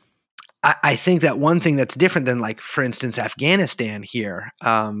 I think that one thing that's different than, like, for instance, Afghanistan here,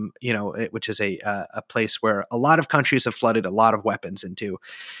 which is a place where a lot of countries have flooded a lot of weapons into,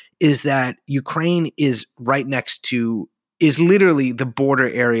 is that Ukraine is is literally the border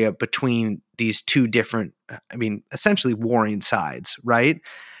area between these two different, essentially warring sides, right?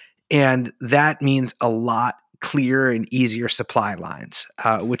 And that means a lot clearer and easier supply lines,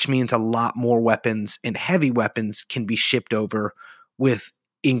 which means a lot more weapons and heavy weapons can be shipped over with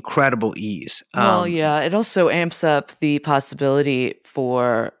incredible ease. It also amps up the possibility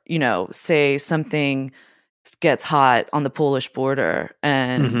for, say something gets hot on the Polish border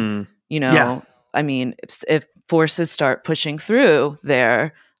and, if forces start pushing through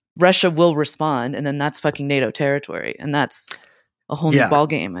there, Russia will respond, and then that's fucking NATO territory. And that's a whole new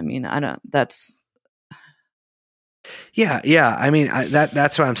ballgame. I mean, Yeah. I mean,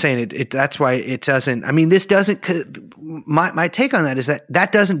 that's what I'm saying. That's why it doesn't. I mean, this doesn't. My take on that is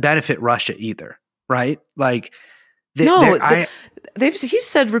that doesn't benefit Russia either, right? Like, he's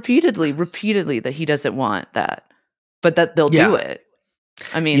said repeatedly that he doesn't want that, but that they'll do it.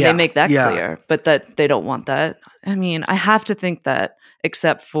 I mean, they make that clear, but that they don't want that. I mean, I have to think that,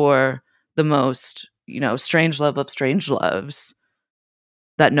 except for the most, strange love of strange loves,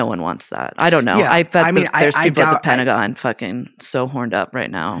 that no one wants that. I don't know. I bet there's people at the Pentagon fucking so horned up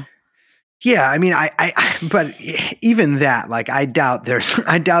right now. Yeah, I mean, but even that, like, I doubt there's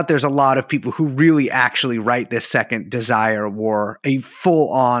a lot of people who really actually right this second desire war, a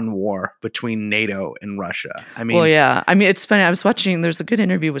full-on war between NATO and Russia. I mean, Well, yeah. I mean, it's funny. I was watching, there's a good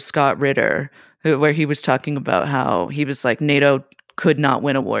interview with Scott Ritter where he was talking about how he was like, NATO could not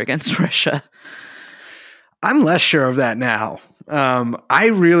win a war against Russia. I'm less sure of that now. I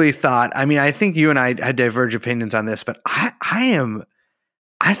really thought, I mean, I think you and I had divergent opinions on this, but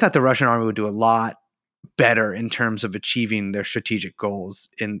I thought the Russian army would do a lot better in terms of achieving their strategic goals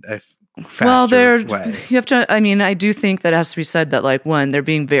in a faster way. You have to, I mean, I do think that it has to be said that, like, one, they're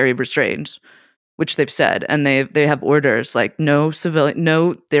being very restrained, which they've said, and they have orders like they're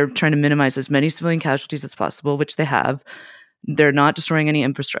trying to minimize as many civilian casualties as possible, which they have. They're not destroying any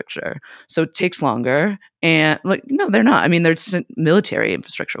infrastructure, so it takes longer. And like, no, they're not. I mean, there's military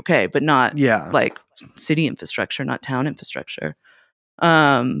infrastructure, okay, but not like city infrastructure, not town infrastructure.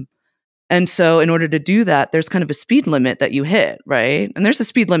 And so in order to do that, there's kind of a speed limit that you hit, right? And there's a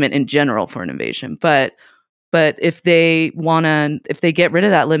speed limit in general for an invasion, but if they get rid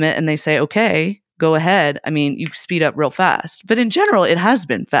of that limit and they say, okay, go ahead, I mean, you speed up real fast. But in general, it has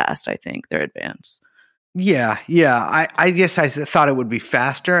been fast, I think, their advance. Yeah. I guess I thought it would be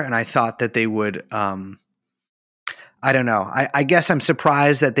faster, and I thought that they would. I don't know. I guess I'm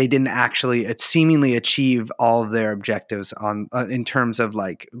surprised that they didn't actually seemingly achieve all of their objectives on in terms of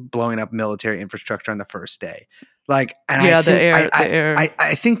like blowing up military infrastructure on the first day. Like, and yeah,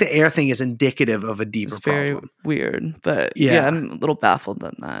 I think the air thing is indicative of a deeper problem. Very weird, but yeah, I'm a little baffled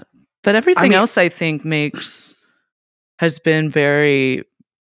on that. But everything else, I think, has been very.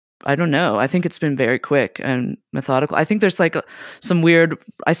 I don't know. I think it's been very quick and methodical. I think there's like some weird.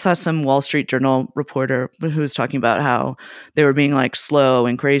 I saw some Wall Street Journal reporter who was talking about how they were being like slow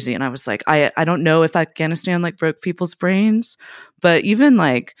and crazy, and I was like, I don't know if Afghanistan like broke people's brains, but even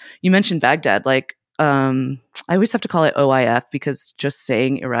like you mentioned Baghdad, like I always have to call it OIF because just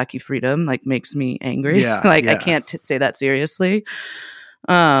saying Iraqi freedom like makes me angry. Yeah, like I can't say that seriously.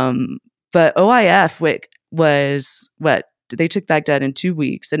 But OIF was what. They took Baghdad in 2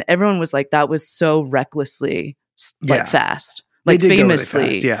 weeks, and everyone was like, "That was so recklessly fast." Like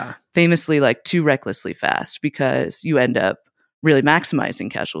famously, like too recklessly fast because you end up really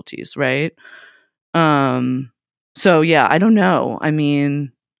maximizing casualties, right? So yeah, I don't know. I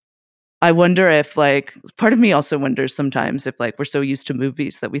mean, I wonder if like part of me also wonders sometimes if like we're so used to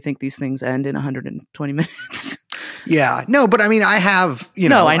movies that we think these things end in 120 minutes. Yeah, no, but I mean, I have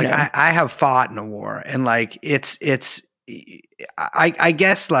I have fought in a war, and like it's. I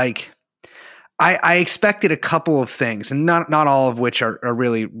guess like I expected a couple of things, and not all of which are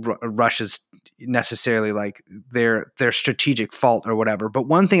really Russia's necessarily like their strategic fault or whatever. But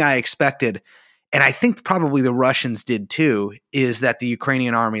one thing I expected, and I think probably the Russians did too, is that the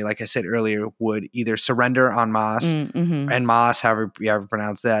Ukrainian army, like I said earlier, would either surrender en masse, en masse, however you ever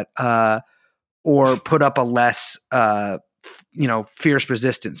pronounce that, or put up a less fierce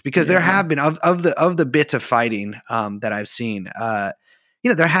resistance, because there have been of the bits of fighting that I've seen,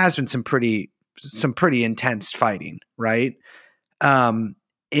 there has been some pretty intense fighting, right? And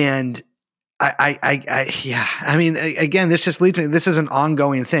I mean, again, this just leads me. This is an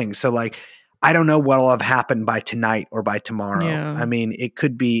ongoing thing, so like I don't know what'll have happened by tonight or by tomorrow. Yeah. I mean, it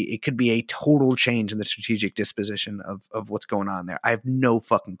could be a total change in the strategic disposition of what's going on there. I have no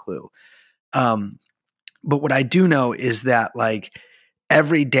fucking clue. But what I do know is that like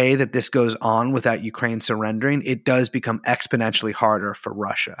every day that this goes on without Ukraine surrendering, it does become exponentially harder for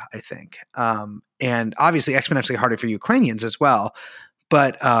Russia, I think. And obviously exponentially harder for Ukrainians as well.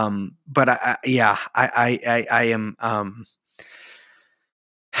 But I am,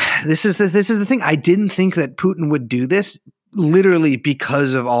 this is the thing. I didn't think that Putin would do this, literally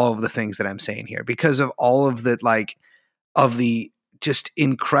because of all of the things that I'm saying here, because of all of the like of the just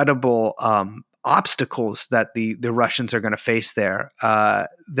incredible obstacles that the Russians are going to face there,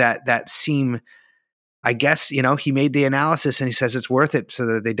 that seem, I guess, he made the analysis and he says it's worth it so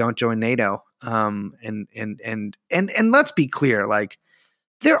that they don't join NATO. And let's be clear, like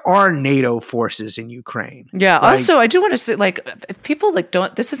there are NATO forces in Ukraine. Yeah. Like, also, I do want to say, like, if people like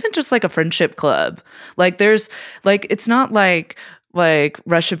don't, this isn't just like a friendship club. Like, there's like, it's not like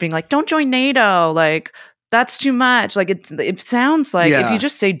Russia being like, don't join NATO. Like, that's too much. Like, it sounds like if you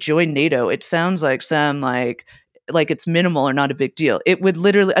just say join NATO, it sounds like some like it's minimal or not a big deal. It would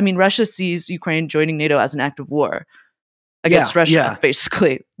literally, I mean, Russia sees Ukraine joining NATO as an act of war against Russia,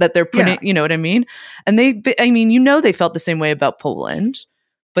 basically, that they're putting, you know what I mean? And they felt the same way about Poland,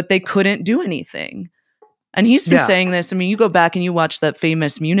 but they couldn't do anything. And he's been saying this. I mean, you go back and you watch that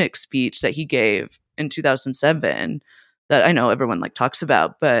famous Munich speech that he gave in 2007 that I know everyone like talks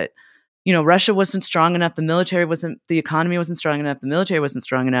about, but Russia wasn't strong enough. The economy wasn't strong enough. The military wasn't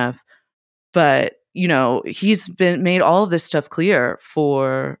strong enough. But, he's made all of this stuff clear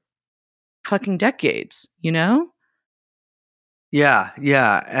for fucking decades, Yeah.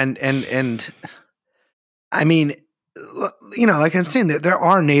 And I mean, like I'm saying, there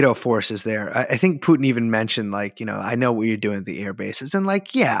are NATO forces there. I think Putin even mentioned, like, I know what you're doing at the air bases, and like,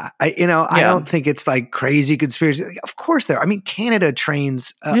 I don't think it's like crazy conspiracy. Like, of course, there. I mean, Canada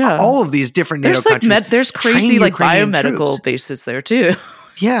trains all of these different NATO countries. There's crazy like biomedical bases there too.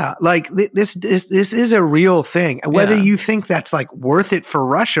 Yeah, like this is a real thing. Whether you think that's like worth it for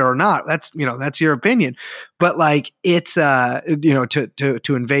Russia or not, that's your opinion. But like it's to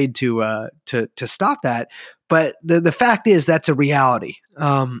invade to stop that. But the fact is that's a reality.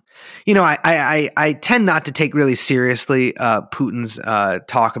 I tend not to take really seriously Putin's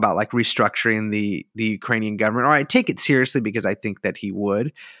talk about like restructuring the Ukrainian government, or I take it seriously because I think that he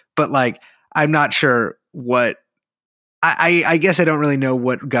would. But like I'm not sure what. I guess I don't really know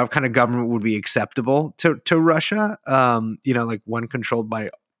what kind of government would be acceptable to Russia. Like one controlled by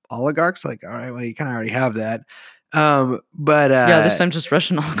oligarchs. Like, all right, well, you kind of already have that. This time just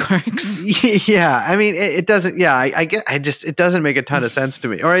Russian oligarchs. Yeah, I mean, it doesn't. Yeah, I get. It doesn't make a ton of sense to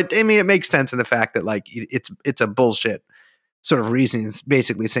me. Or it makes sense in the fact that like it's a bullshit sort of reason. It's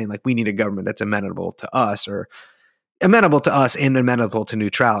basically saying like we need a government that's amenable to us and amenable to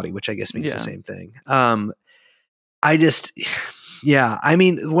neutrality, which I guess means the same thing. I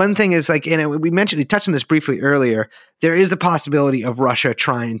mean, one thing is like, we touched on this briefly earlier. There is a possibility of Russia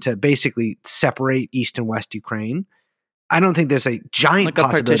trying to basically separate East and West Ukraine. I don't think there's a giant like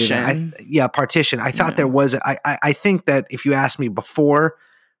possibility. Partition. Partition. I thought there was. I think that if you asked me before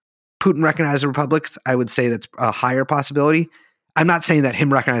Putin recognized the republics, I would say that's a higher possibility. I'm not saying that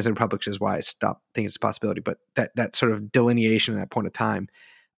him recognizing the republics is why I stopped thinking it's a possibility, but that sort of delineation at that point of time,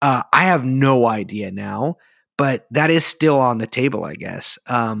 I have no idea now. But that is still on the table, I guess.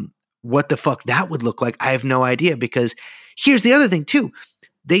 What the fuck that would look like, I have no idea. Because here's the other thing too: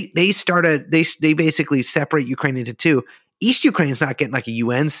 they basically separate Ukraine into two. East Ukraine's not getting like a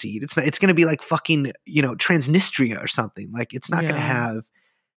UN seat. It's going to be like fucking Transnistria or something. Like it's not going to have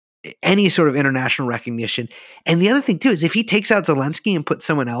any sort of international recognition. And the other thing too is if he takes out Zelensky and puts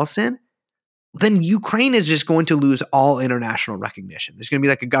someone else in, then Ukraine is just going to lose all international recognition. There's going to be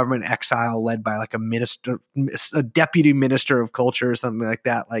like a government exile led by like a deputy minister of culture or something like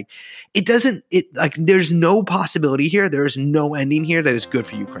that. Like there's no possibility here. There is no ending here that is good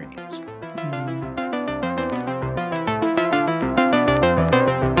for Ukrainians.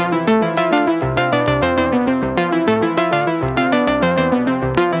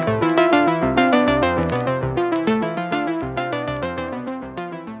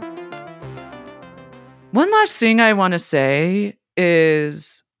 One last thing I want to say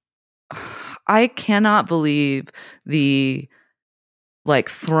is I cannot believe the like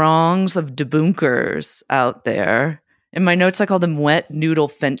throngs of debunkers out there. In my notes, I call them wet noodle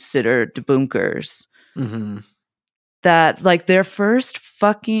fence sitter debunkers. Mm-hmm. That like the first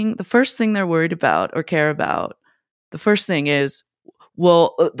thing they're worried about or care about, the first thing is,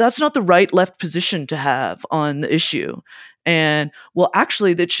 well, that's not the right left position to have on the issue. And well,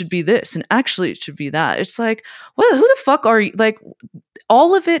 actually, that should be this, and actually, it should be that. It's like, well, who the fuck are you? Like,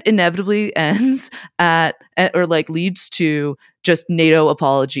 all of it inevitably ends at or like leads to just NATO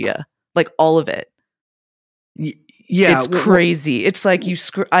apologia. Like all of it. Yeah, it's crazy. It's like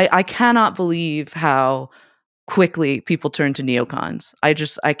I cannot believe how quickly people turn to neocons. I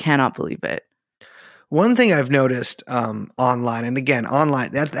cannot believe it. One thing I've noticed online, and again,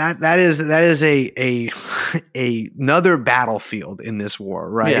 online that is a another battlefield in this war,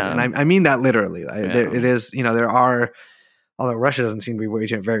 right? Yeah. And I mean that literally. It is, there are, although Russia doesn't seem to be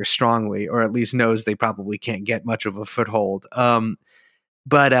waging it very strongly, or at least knows they probably can't get much of a foothold.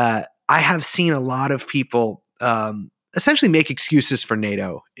 But I have seen a lot of people essentially make excuses for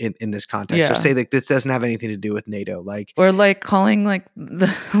NATO in this context. Or say that this doesn't have anything to do with NATO, or calling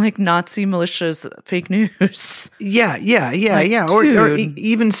the Nazi militias fake news. Yeah. Or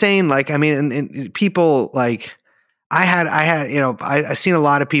even saying and people like I've seen a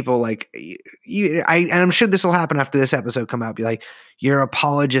lot of people and I'm sure this will happen after this episode come out. Be like, you're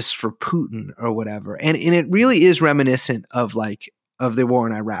apologists for Putin or whatever, and it really is reminiscent of the war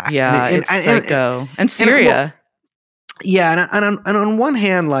in Iraq. Yeah, it's psycho and Syria. Yeah, and on one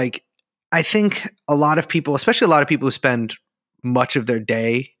hand, I think a lot of people, especially a lot of people who spend much of their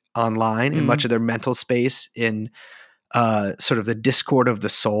day online and much of their mental space in sort of the discord of the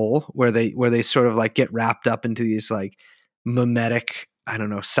soul, where they sort of get wrapped up into these mimetic I don't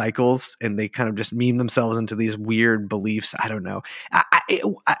know, cycles, and they kind of just meme themselves into these weird beliefs. I don't know.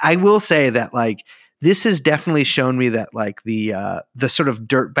 I will say that like this has definitely shown me that like the sort of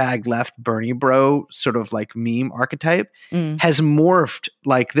dirtbag left Bernie bro sort of like meme archetype has morphed.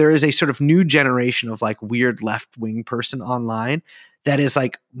 Like there is a sort of new generation of like weird left wing person online that is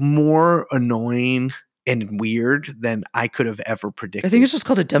like more annoying and weird than I could have ever predicted. I think it's just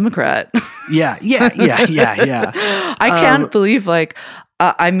called a Democrat. Yeah. I can't believe like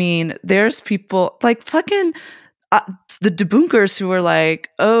I mean, there's people like fucking the debunkers who are like,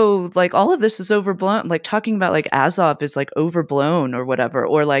 oh, like all of this is overblown, like talking about like Azov is like overblown or whatever,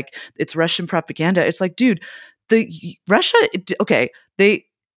 or like it's Russian propaganda. It's like, dude, Russia, okay,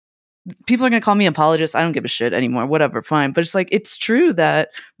 people are going to call me apologist. I don't give a shit anymore. Whatever, fine. But it's like, it's true that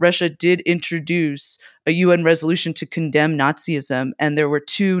Russia did introduce a UN resolution to condemn Nazism, and there were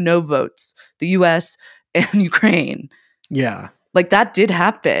 2 no votes, the US and Ukraine. Yeah. Like that did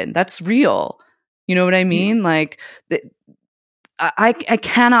happen. That's real. You know what I mean? Yeah. Like, I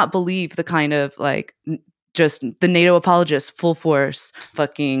cannot believe the kind of like just the NATO apologists, full force,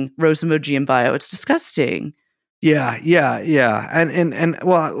 fucking rose emoji in bio. It's disgusting. Yeah. And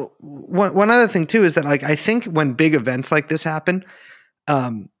well, one other thing too is that like I think when big events like this happen,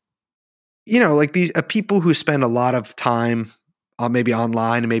 you know, like these people who spend a lot of time maybe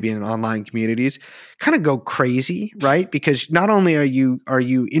online and maybe in online communities kind of go crazy, right? Because not only are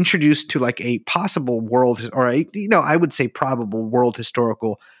you introduced to like a possible world or a, you know, I would say probable world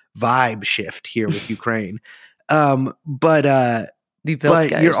historical vibe shift here with Ukraine, but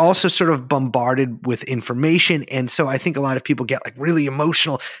you're also sort of bombarded with information. And so I think a lot of people get like really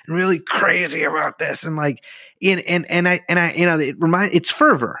emotional and really crazy about this. And like, and I, you know, it's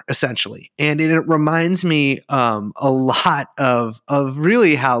fervor essentially. And it reminds me a lot of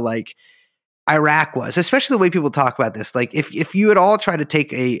really how like Iraq was, especially the way people talk about this. Like if you had all tried to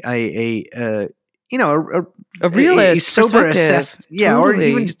take a you know, a realist, sober assessment, yeah, totally. or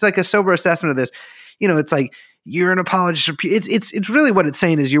even just like a sober assessment of this, you know, it's like, you're an apologist. It's really what it's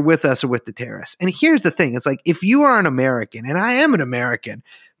saying is you're with us or with the terrorists. And here's the thing. It's like, if you are an American, and I am an American,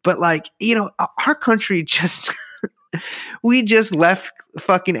 but like, you know, our country just, we just left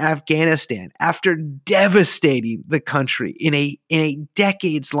fucking Afghanistan after devastating the country in a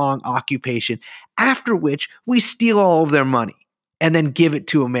decades long occupation, after which we steal all of their money and then give it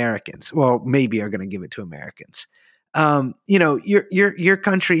to Americans. Well, maybe are going to give it to Americans. You know, your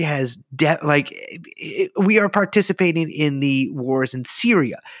country has we are participating in the wars in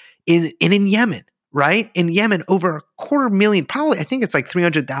Syria, in Yemen, right? In Yemen, over 250,000, probably I think it's like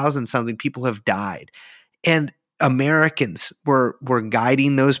 300,000 something people have died, and Americans were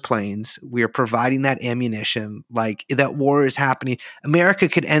guiding those planes. We are providing that ammunition. Like that war is happening. America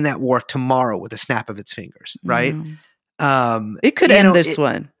could end that war tomorrow with a snap of its fingers, right? It could end this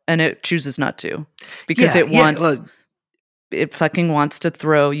one, and it chooses not to because it wants. It fucking wants to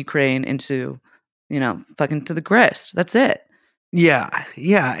throw Ukraine into, you know, fucking to the grist. That's it. Yeah.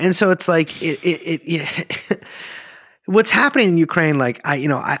 And so it's like what's happening in Ukraine. Like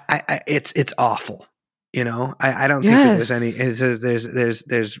it's awful. You know, I don't think that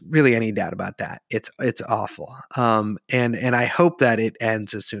there's really any doubt about that. It's awful. And I hope that it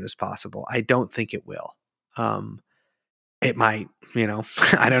ends as soon as possible. I don't think it will. It might, you know,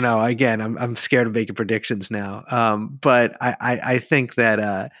 I don't know. Again, I'm scared of making predictions now. But I think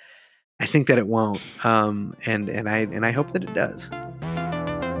that it won't. And I hope that it does.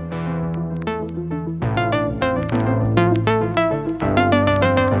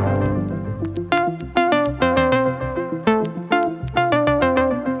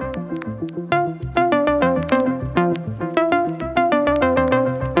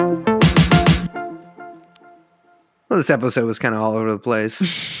 Well, this episode was kind of all over the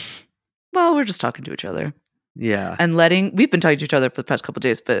place. Well, we're just talking to each other. Yeah. And we've been talking to each other for the past couple of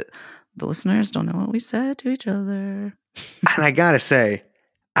days, but the listeners don't know what we said to each other. And I gotta say,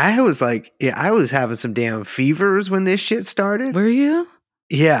 I was having some damn fevers when this shit started. Were you?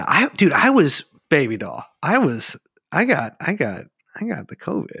 Yeah. I was baby doll. I got the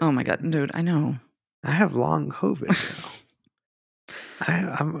COVID. Oh my God, dude, I know. I have long COVID now.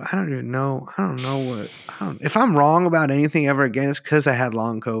 I don't even know. I don't know if I'm wrong about anything ever again, it's because I had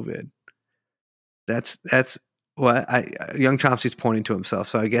long COVID. That's what Young Chomsky's pointing to himself.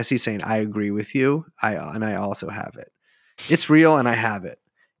 So I guess he's saying, I agree with you. I also have it. It's real and I have it.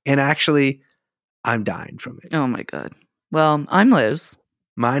 And actually, I'm dying from it. Oh my God. Well, I'm Liz.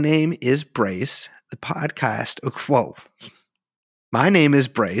 My name is Brace. The podcast. Whoa. My name is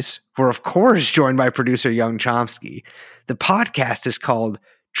Brace. We're of course joined by producer Young Chomsky. The podcast is called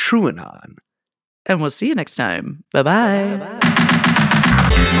TrueAnon. And we'll see you next time. Bye-bye.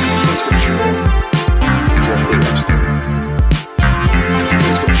 James Ventura, Jeffrey Epstein.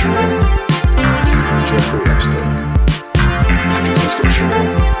 James Ventura, Jeffrey Epstein. James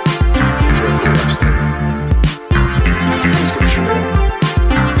Ventura.